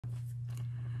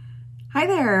Hi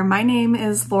there, my name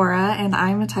is Laura and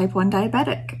I'm a type 1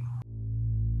 diabetic.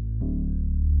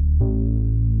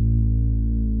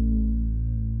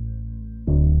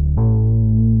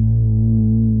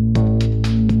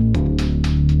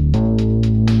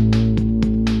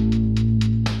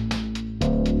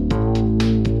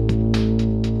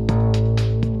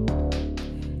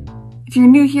 If you're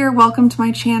new here, welcome to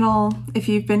my channel. If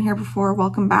you've been here before,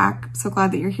 welcome back. I'm so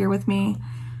glad that you're here with me.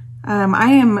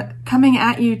 I am coming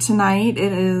at you tonight.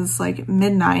 It is like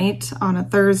midnight on a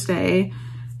Thursday,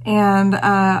 and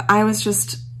I was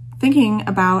just thinking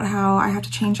about how I have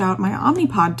to change out my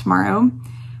Omnipod tomorrow.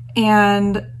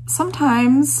 And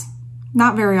sometimes,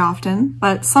 not very often,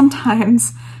 but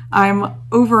sometimes I'm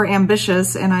over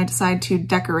ambitious and I decide to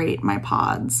decorate my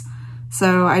pods.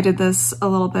 So I did this a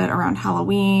little bit around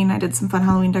Halloween. I did some fun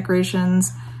Halloween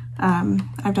decorations.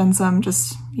 I've done some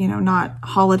just, you know, not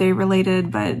holiday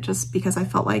related, but just because I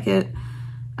felt like it.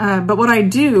 But what I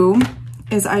do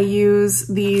is I use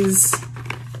these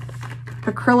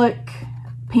acrylic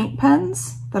paint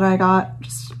pens that I got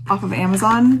just off of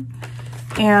Amazon,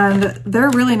 and they're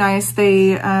really nice. They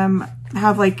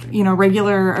have, like, you know,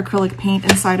 regular acrylic paint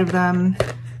inside of them.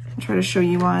 I'll try to show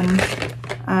you one.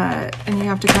 And you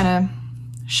have to kind of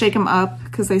shake them up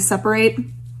because they separate.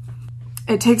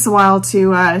 It takes a while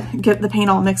to get the paint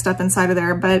all mixed up inside of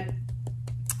there, but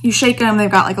you shake them,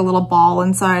 they've got like a little ball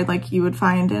inside like you would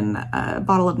find in a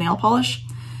bottle of nail polish.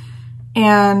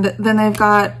 And then they've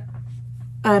got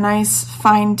a nice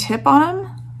fine tip on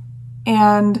them,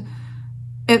 and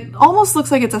it almost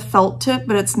looks like it's a felt tip,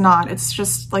 but it's not. It's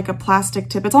just like a plastic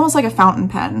tip. It's almost like a fountain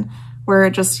pen where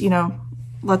it just, you know,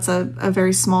 lets a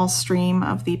very small stream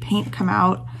of the paint come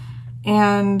out.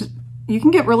 And you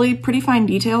can get really pretty fine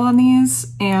detail on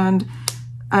these, and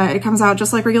it comes out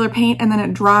just like regular paint, and then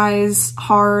it dries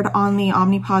hard on the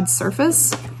Omnipod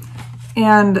surface,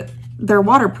 and they're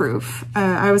waterproof.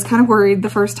 I was kind of worried the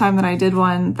first time that I did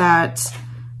one that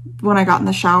when I got in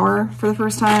the shower for the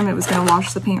first time, it was gonna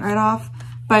wash the paint right off,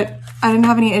 but I didn't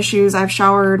have any issues. I've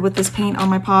showered with this paint on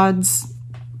my pods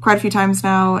quite a few times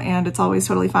now, and it's always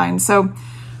totally fine. So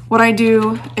what I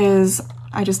do is,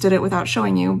 I just did it without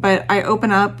showing you, but I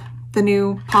open up the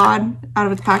new pod out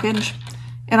of its package,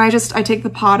 and I take the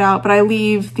pod out, but I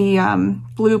leave the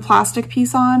blue plastic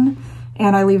piece on,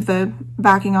 and I leave the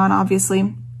backing on,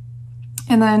 obviously.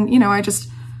 And then, you know, I just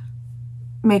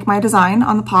make my design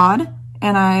on the pod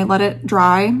and I let it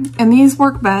dry. And these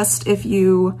work best if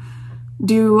you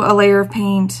do a layer of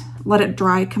paint, let it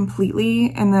dry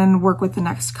completely, and then work with the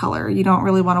next color. You don't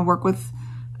really want to work with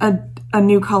a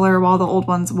new color while the old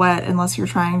one's wet unless you're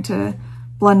trying to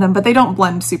blend them, but they don't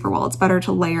blend super well. It's better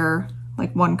to layer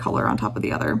like one color on top of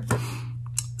the other.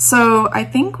 So I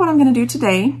think what I'm gonna do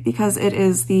today, because it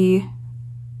is the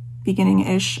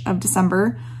beginning-ish of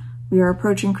December, we are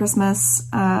approaching Christmas,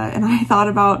 and I thought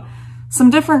about some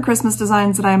different Christmas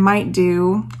designs that I might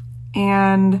do,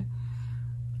 and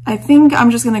I think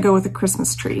I'm just gonna go with a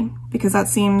Christmas tree because that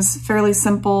seems fairly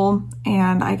simple,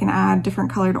 and I can add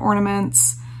different colored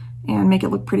ornaments and make it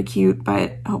look pretty cute,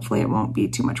 but hopefully it won't be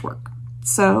too much work.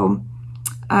 So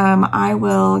I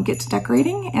will get to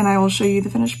decorating and I will show you the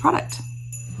finished product.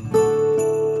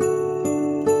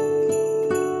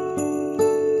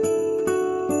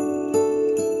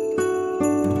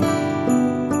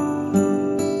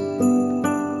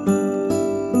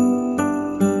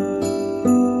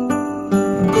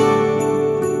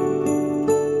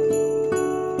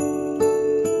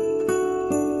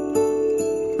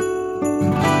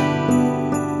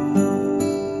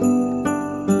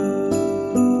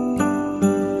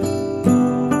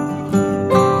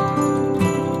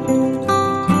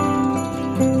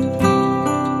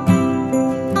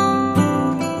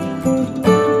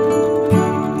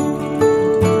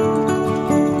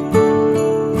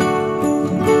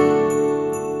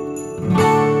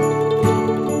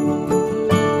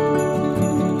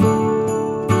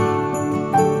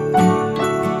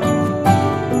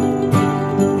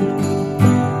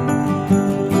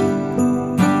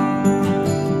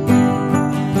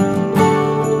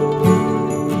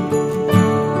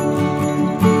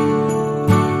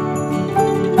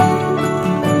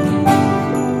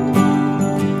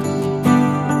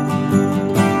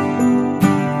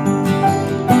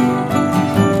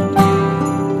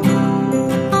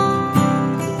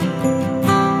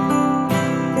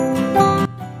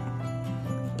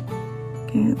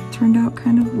 It turned out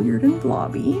kind of weird and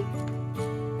blobby,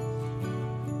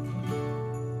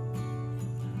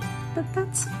 but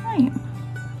that's fine.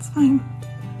 That's fine.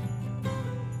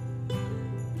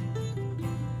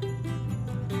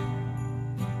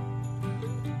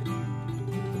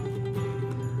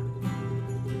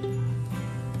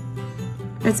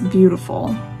 It's beautiful.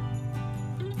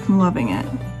 I'm loving it.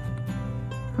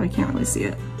 Oh, I can't really see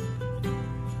it.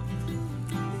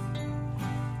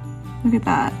 Look at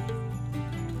that.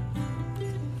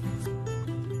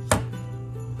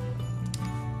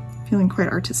 Feeling quite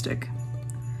artistic.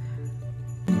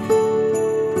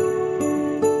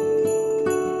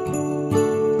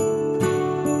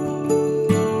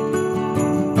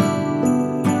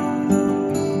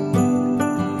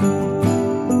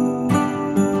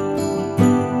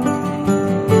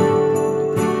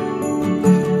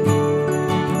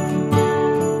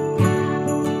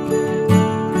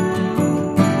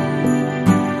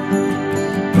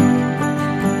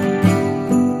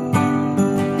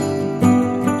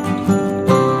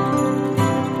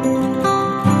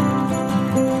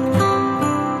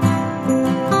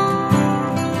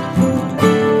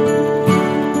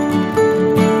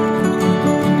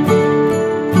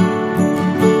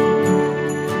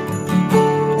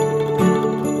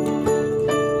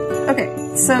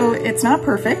 So it's not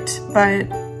perfect, but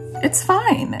it's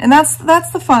fine. And that's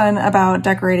the fun about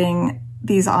decorating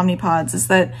these Omnipods, is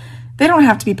that they don't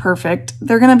have to be perfect.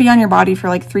 They're gonna be on your body for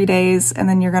like 3 days, and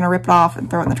then you're gonna rip it off and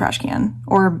throw it in the trash can.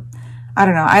 Or, I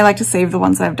don't know, I like to save the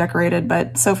ones that I've decorated,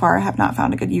 but so far I have not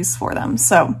found a good use for them.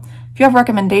 So if you have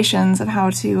recommendations of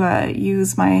how to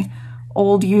use my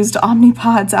old used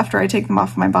Omnipods after I take them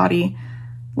off my body,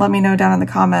 let me know down in the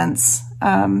comments.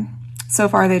 So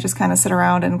far, they just kind of sit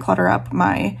around and clutter up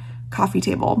my coffee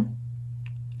table.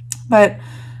 But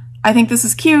I think this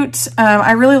is cute.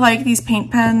 I really like these paint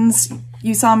pens.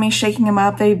 You saw me shaking them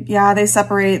up. They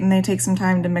separate and they take some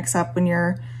time to mix up when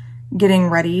you're getting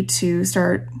ready to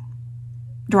start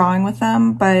drawing with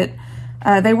them. But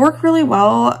they work really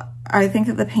well. I think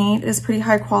that the paint is pretty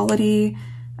high quality.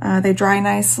 They dry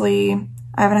nicely.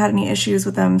 I haven't had any issues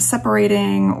with them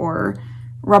separating or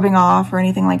rubbing off or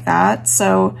anything like that.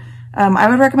 So I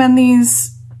would recommend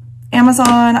these.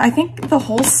 Amazon, I think the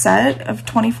whole set of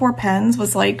 24 pens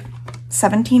was like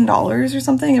 $17 or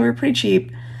something. They were pretty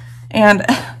cheap. And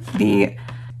the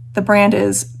brand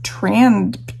is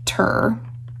Tranter,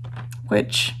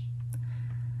 which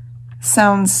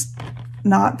sounds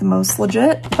not the most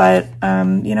legit, but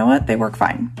you know what? They work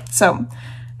fine. So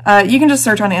you can just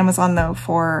search on Amazon though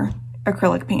for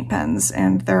acrylic paint pens,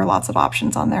 and there are lots of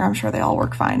options on there. I'm sure they all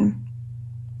work fine.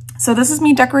 So this is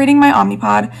me decorating my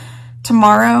Omnipod.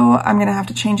 Tomorrow, I'm gonna have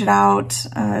to change it out.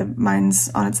 Mine's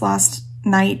on its last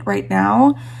night right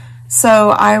now. So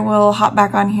I will hop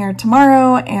back on here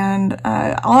tomorrow, and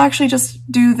I'll actually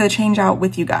just do the change out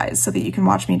with you guys so that you can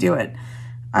watch me do it.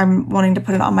 I'm wanting to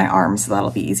put it on my arm, so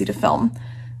that'll be easy to film.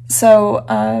 So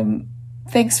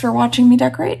thanks for watching me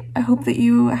decorate. I hope that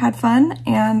you had fun,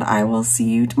 and I will see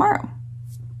you tomorrow.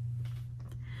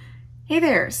 Hey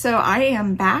there, so I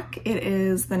am back. It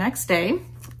is the next day,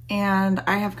 and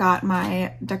I have got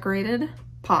my decorated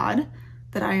pod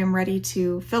that I am ready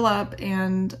to fill up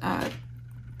and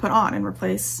put on and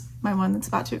replace my one that's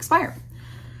about to expire.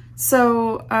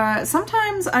 So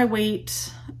sometimes I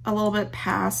wait a little bit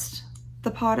past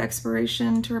the pod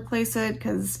expiration to replace it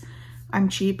because I'm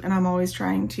cheap and I'm always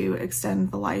trying to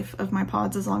extend the life of my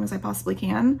pods as long as I possibly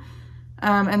can.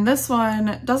 And this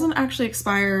one doesn't actually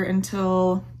expire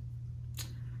until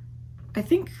I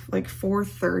think like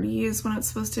 4:30 is when it's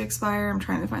supposed to expire. I'm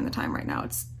trying to find the time right now.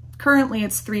 Currently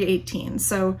it's 3:18,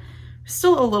 so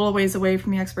still a little ways away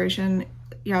from the expiration.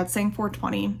 Yeah, it's saying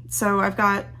 4:20. So I've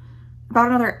got about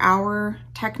another hour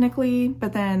technically,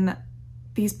 but then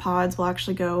these pods will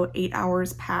actually go 8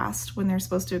 hours past when they're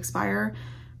supposed to expire.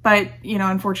 But, you know,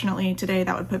 unfortunately today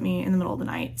that would put me in the middle of the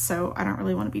night. So I don't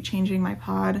really want to be changing my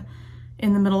pod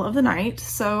in the middle of the night.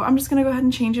 So I'm just gonna go ahead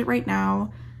and change it right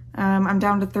now. I'm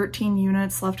down to 13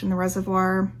 units left in the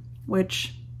reservoir,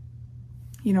 which,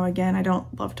 you know, again, I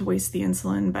don't love to waste the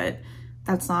insulin, but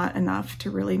that's not enough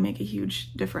to really make a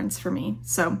huge difference for me.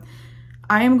 So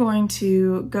I am going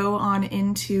to go on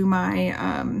into my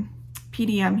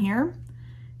PDM here,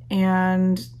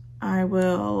 and I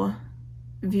will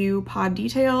view pod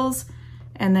details,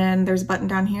 and then there's a button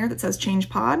down here that says change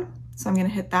pod. So I'm gonna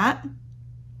hit that.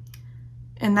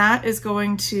 And that is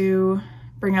going to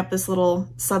bring up this little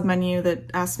sub menu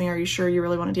that asks me, are you sure you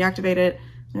really want to deactivate it?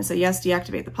 I'm gonna say yes,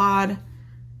 deactivate the pod.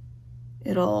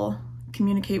 It'll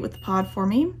communicate with the pod for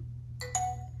me.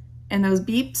 And those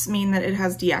beeps mean that it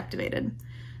has deactivated.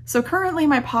 So currently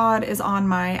my pod is on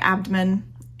my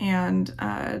abdomen, and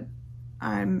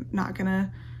I'm not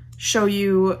gonna show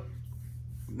you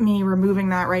me removing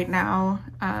that right now.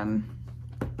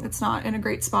 It's not in a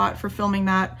great spot for filming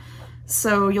that.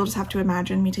 So you'll just have to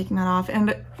imagine me taking that off.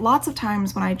 And lots of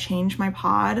times when I change my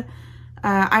pod,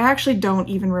 I actually don't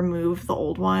even remove the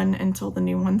old one until the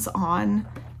new one's on.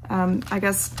 I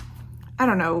guess, I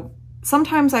don't know,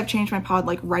 sometimes I've changed my pod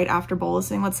like right after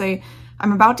bolusing. Let's say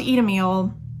I'm about to eat a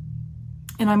meal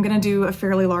and I'm gonna do a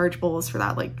fairly large bolus for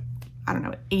that, like, I don't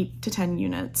know, 8 to 10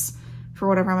 units for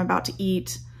whatever I'm about to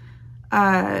eat.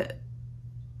 I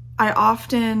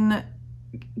often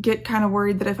get kind of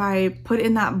worried that if I put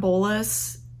in that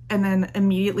bolus and then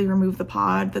immediately remove the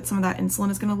pod, that some of that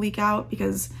insulin is gonna leak out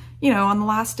because, you know, on the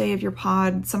last day of your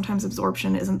pod, sometimes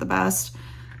absorption isn't the best.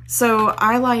 So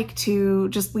I like to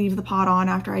just leave the pod on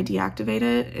after I deactivate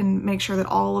it and make sure that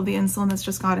all of the insulin that's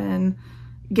just got in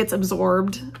gets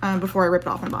absorbed before I rip it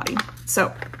off my body.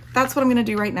 So that's what I'm gonna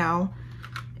do right now.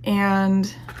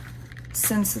 And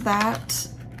since that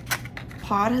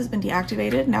pod has been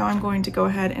deactivated, now I'm going to go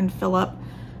ahead and fill up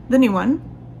the new one.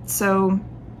 So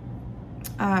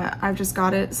I've just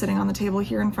got it sitting on the table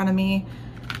here in front of me,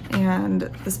 and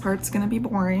this part's gonna be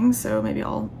boring, so maybe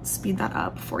I'll speed that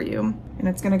up for you. And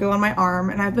it's gonna go on my arm,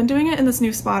 and I've been doing it in this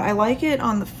new spot. I like it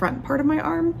on the front part of my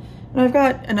arm, and I've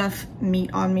got enough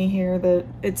meat on me here that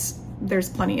there's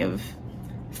plenty of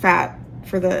fat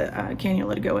for the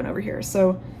cannula to go in over here.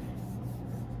 So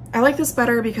I like this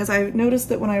better because I noticed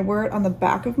that when I wear it on the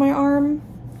back of my arm,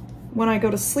 when I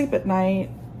go to sleep at night,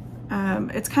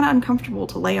 it's kind of uncomfortable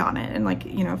to lay on it. And like,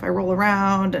 you know, if I roll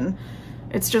around, and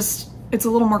it's a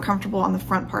little more comfortable on the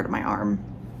front part of my arm.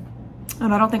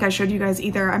 And I don't think I showed you guys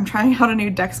either. I'm trying out a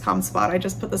new Dexcom spot. I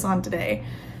just put this on today.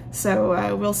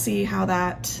 So we'll see how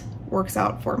that works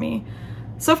out for me.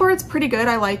 So far it's pretty good.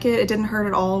 I like it. It didn't hurt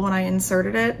at all when I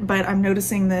inserted it, but I'm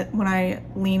noticing that when I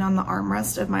lean on the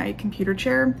armrest of my computer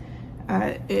chair,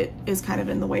 it is kind of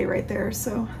in the way right there.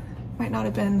 So might not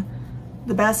have been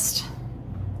the best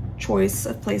choice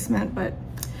of placement, but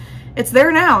it's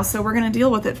there now. So we're gonna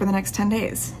deal with it for the next 10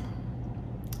 days.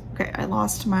 Okay, I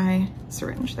lost my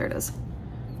syringe. There it is.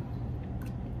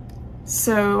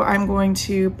 So I'm going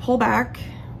to pull back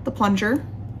the plunger.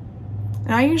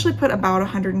 And I usually put about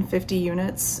 150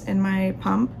 units in my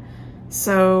pump.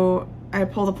 So I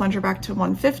pull the plunger back to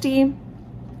 150. I'm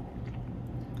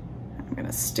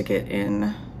gonna stick it in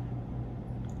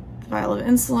the vial of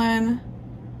insulin.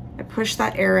 I push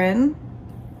that air in.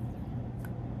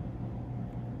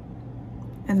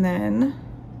 And then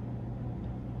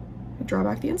I draw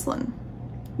back the insulin.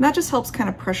 And that just helps kind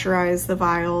of pressurize the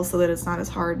vial so that it's not as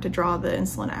hard to draw the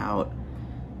insulin out.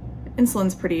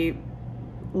 Insulin's pretty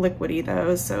liquidy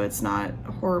though, so it's not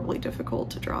horribly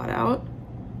difficult to draw it out.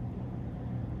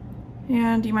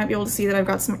 And you might be able to see that I've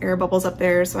got some air bubbles up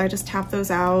there, so I just tap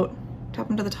those out, tap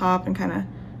them to the top, and kind of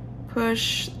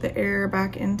push the air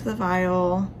back into the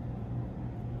vial.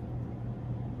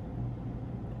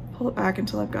 Pull it back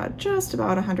until I've got just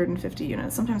about 150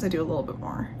 units. Sometimes I do a little bit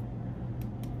more.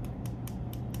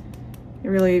 It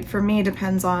really, for me,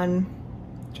 depends on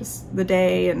just the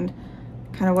day and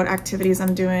kind of what activities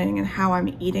I'm doing and how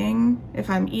I'm eating. If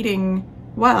I'm eating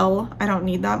well, I don't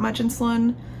need that much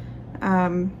insulin.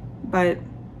 But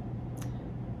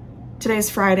today's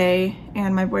Friday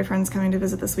and my boyfriend's coming to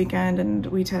visit this weekend, and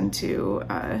we tend to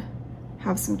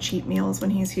have some cheat meals when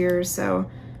he's here. So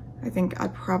I think I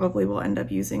probably will end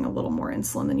up using a little more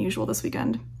insulin than usual this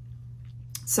weekend.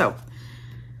 So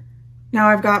now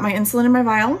I've got my insulin in my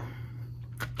vial,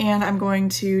 and I'm going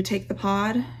to take the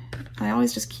pod. I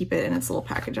always just keep it in its little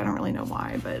package. I don't really know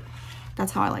why, but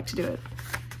that's how I like to do it.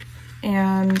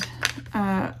 And,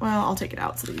 well, I'll take it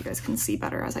out so that you guys can see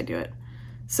better as I do it.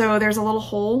 So there's a little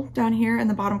hole down here in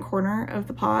the bottom corner of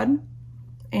the pod,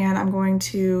 and I'm going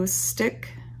to stick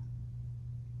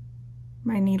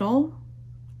my needle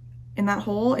in that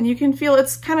hole, and you can feel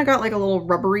it's kind of got like a little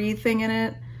rubbery thing in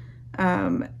it,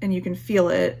 and you can feel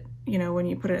it, you know, when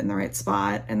you put it in the right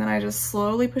spot. And then I just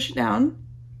slowly push it down.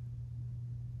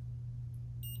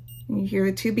 You hear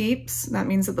the 2 beeps. That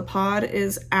means that the pod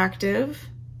is active.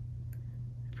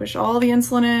 Push all the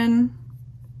insulin in.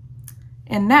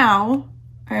 And now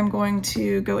I'm going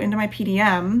to go into my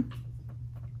PDM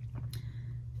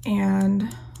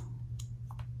and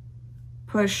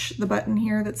push the button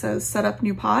here that says set up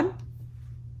new pod.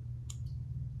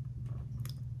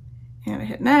 And I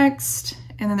hit next,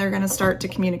 and then they're gonna start to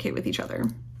communicate with each other.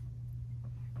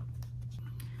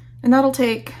 And that'll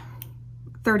take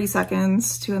 30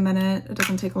 seconds to a minute. It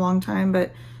doesn't take a long time,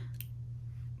 but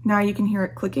now you can hear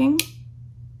it clicking.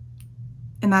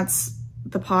 And that's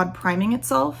the pod priming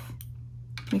itself,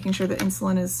 making sure that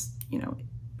insulin is, you know,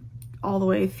 all the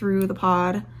way through the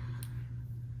pod,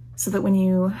 so that when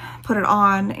you put it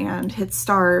on and hit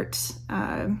start,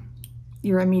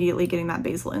 you're immediately getting that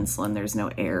basal insulin. There's no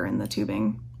air in the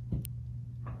tubing.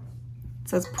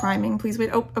 says priming, please wait.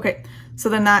 Oh, okay. So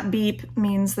then that beep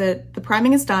means that the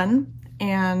priming is done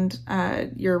and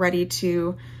you're ready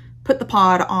to put the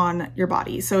pod on your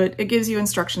body. So it gives you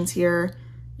instructions here.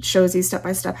 It shows you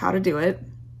step-by-step how to do it.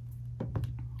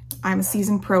 I'm a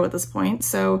seasoned pro at this point.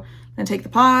 So I'm gonna take the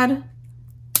pod,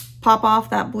 pop off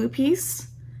that blue piece,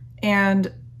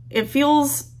 and it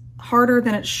feels harder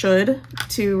than it should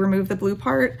to remove the blue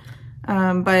part,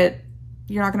 but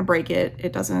you're not gonna break it.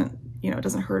 It doesn't, you know, it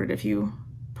doesn't hurt it if you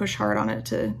push hard on it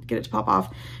to get it to pop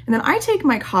off. And then I take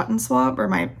my cotton swab or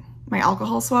my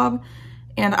alcohol swab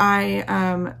and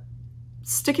I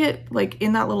stick it like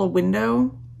in that little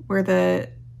window where the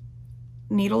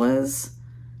needle is,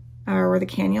 or where the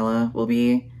cannula will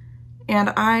be. And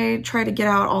I try to get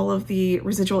out all of the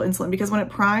residual insulin because when it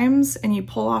primes and you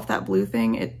pull off that blue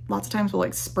thing, it lots of times will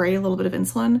like spray a little bit of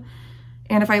insulin.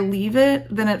 And if I leave it,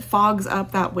 then it fogs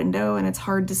up that window and it's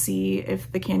hard to see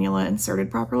if the cannula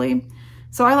inserted properly.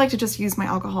 So I like to just use my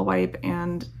alcohol wipe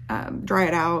and dry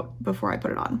it out before I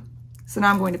put it on. So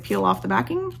now I'm going to peel off the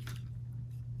backing.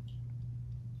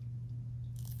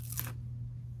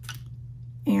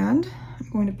 And I'm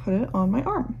going to put it on my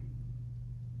arm.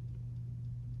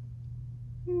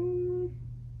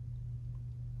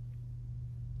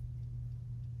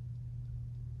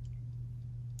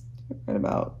 Right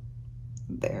about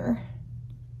there.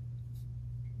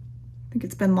 I think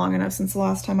it's been long enough since the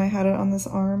last time I had it on this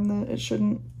arm that it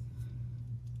shouldn't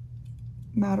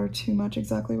matter too much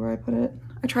exactly where I put it.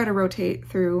 I try to rotate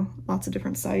through lots of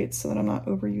different sites so that I'm not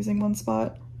overusing one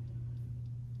spot.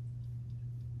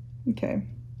 Okay,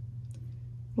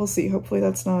 we'll see. Hopefully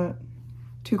that's not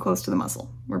too close to the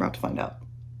muscle. We're about to find out.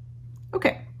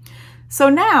 Okay, so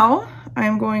now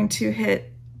I'm going to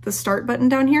hit the start button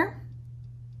down here,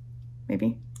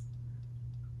 maybe.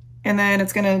 And then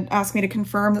it's gonna ask me to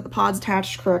confirm that the pod's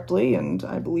attached correctly, and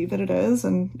I believe that it is,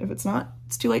 and if it's not,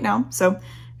 it's too late now. So I'm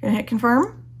gonna hit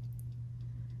confirm,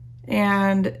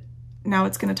 and now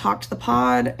it's gonna talk to the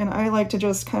pod, and I like to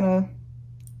just kind of,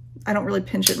 I don't really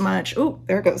pinch it much. Oh,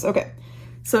 there it goes, okay.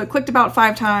 So it clicked about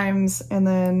 5 times, and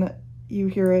then you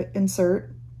hear it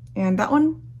insert, and that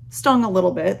one stung a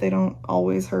little bit. They don't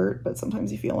always hurt, but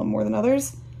sometimes you feel them more than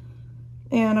others.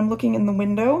 And I'm looking in the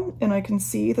window and I can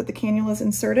see that the cannula is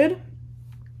inserted.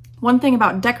 One thing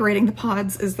about decorating the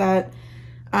pods is that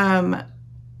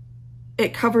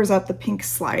it covers up the pink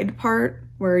slide part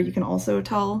where you can also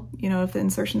tell, you know, if the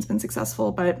insertion's been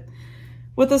successful. But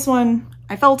with this one,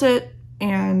 I felt it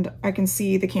and I can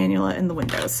see the cannula in the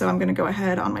window. So I'm gonna go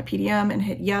ahead on my PDM and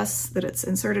hit yes, that it's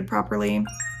inserted properly.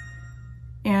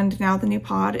 And now the new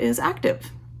pod is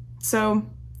active. So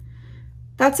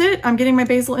that's it. I'm getting my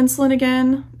basal insulin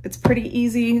again. It's pretty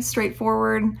easy,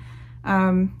 straightforward,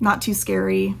 not too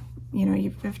scary. You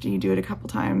know, after you do it a couple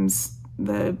times,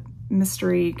 the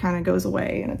mystery kind of goes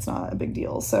away and it's not a big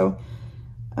deal. So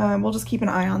we'll just keep an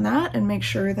eye on that and make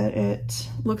sure that it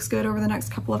looks good over the next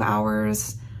couple of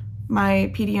hours.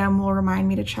 My PDM will remind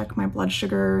me to check my blood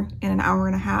sugar in an hour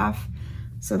and a half.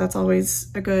 So that's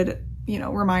always a good, you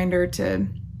know, reminder to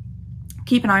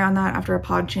keep an eye on that after a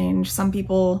pod change. Some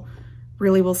people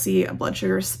really will see a blood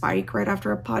sugar spike right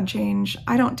after a pod change.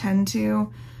 I don't tend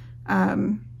to.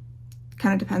 Kind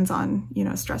of depends on, you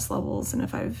know, stress levels and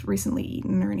if I've recently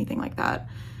eaten or anything like that.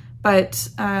 But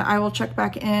I will check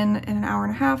back in an hour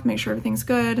and a half, make sure everything's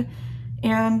good.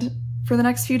 And for the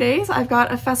next few days, I've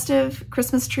got a festive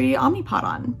Christmas tree Omnipod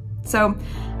on. So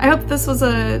I hope this was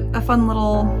a fun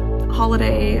little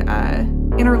holiday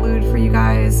interlude for you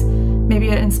guys. Maybe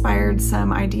it inspired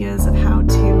some ideas of how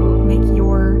to make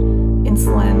your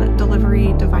insulin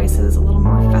delivery devices a little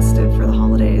more festive for the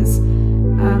holidays.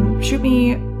 Shoot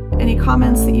me any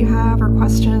comments that you have or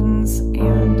questions,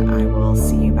 and I will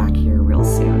see you back here real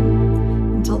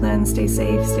soon. Until then, stay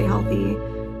safe, stay healthy,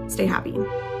 stay happy.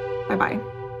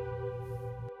 Bye-bye.